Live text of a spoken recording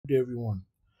day everyone.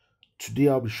 Today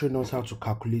I'll be showing us how to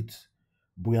calculate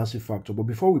buoyancy factor. But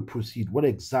before we proceed, what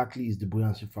exactly is the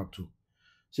buoyancy factor?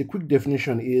 So a quick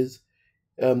definition is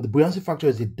the buoyancy factor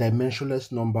is a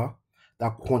dimensionless number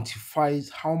that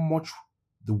quantifies how much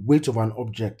the weight of an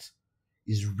object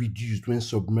is reduced when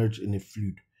submerged in a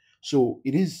fluid. So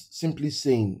it is simply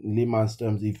saying, in layman's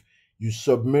terms, if you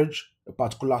submerge a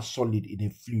particular solid in a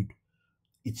fluid,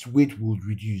 its weight will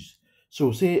reduce.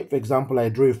 So say, for example, I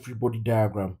draw a free body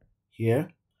diagram here.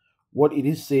 What it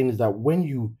is saying is that when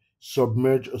you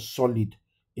submerge a solid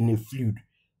in a fluid,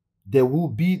 there will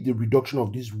be the reduction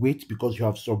of this weight because you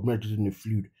have submerged it in a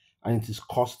fluid, and it is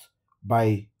caused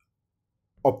by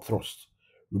upthrust.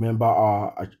 Remember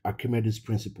our Archimedes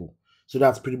principle. So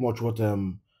that's pretty much what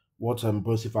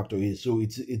buoyancy factor is. So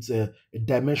it's a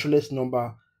dimensionless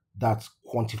number that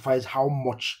quantifies how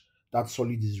much that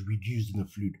solid is reduced in the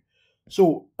fluid.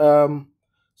 So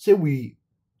say we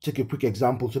take a quick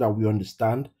example so that we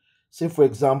understand. Say for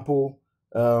example,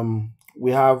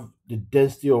 we have the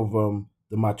density of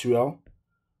the material.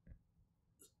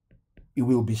 It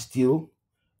will be steel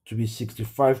to be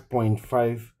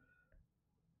 65.5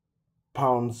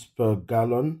 pounds per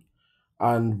gallon,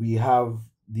 and we have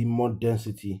the mud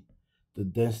density, the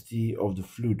density of the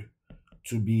fluid,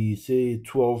 to be say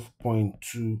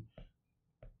 12.2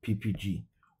 ppg.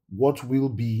 What will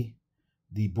be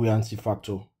the buoyancy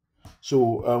factor?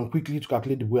 So quickly, to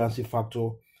calculate the buoyancy factor,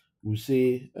 we'll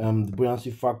say the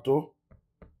buoyancy factor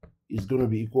is going to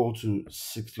be equal to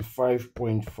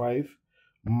 65.5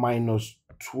 minus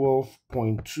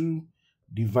 12.2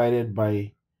 divided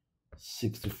by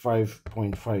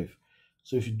 65.5.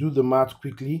 So if you do the math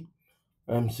quickly,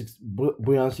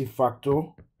 buoyancy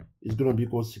factor is going to be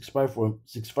equal to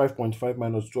 65.5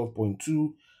 minus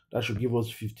 12.2. That should give us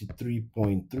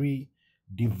 53.3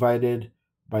 divided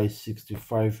by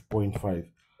 65.5.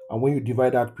 And when you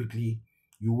divide that quickly,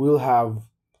 you will have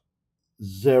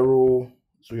 0.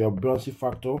 So your buoyancy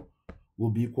factor will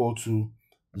be equal to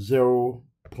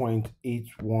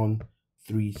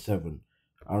 0.8137.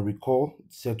 And recall,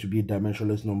 it's said to be a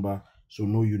dimensionless number, so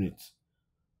no units.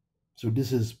 So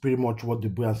this is pretty much what the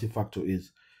buoyancy factor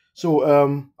is. So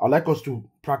I'd like us to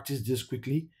practice this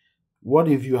quickly. What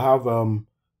if you have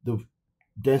the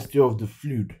density of the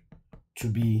fluid to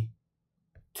be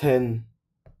 10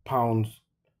 pounds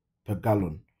per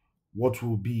gallon? What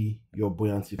will be your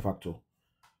buoyancy factor?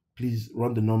 Please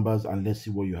run the numbers and let's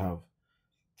see what you have.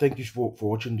 Thank you for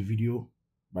watching the video.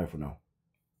 Bye for now.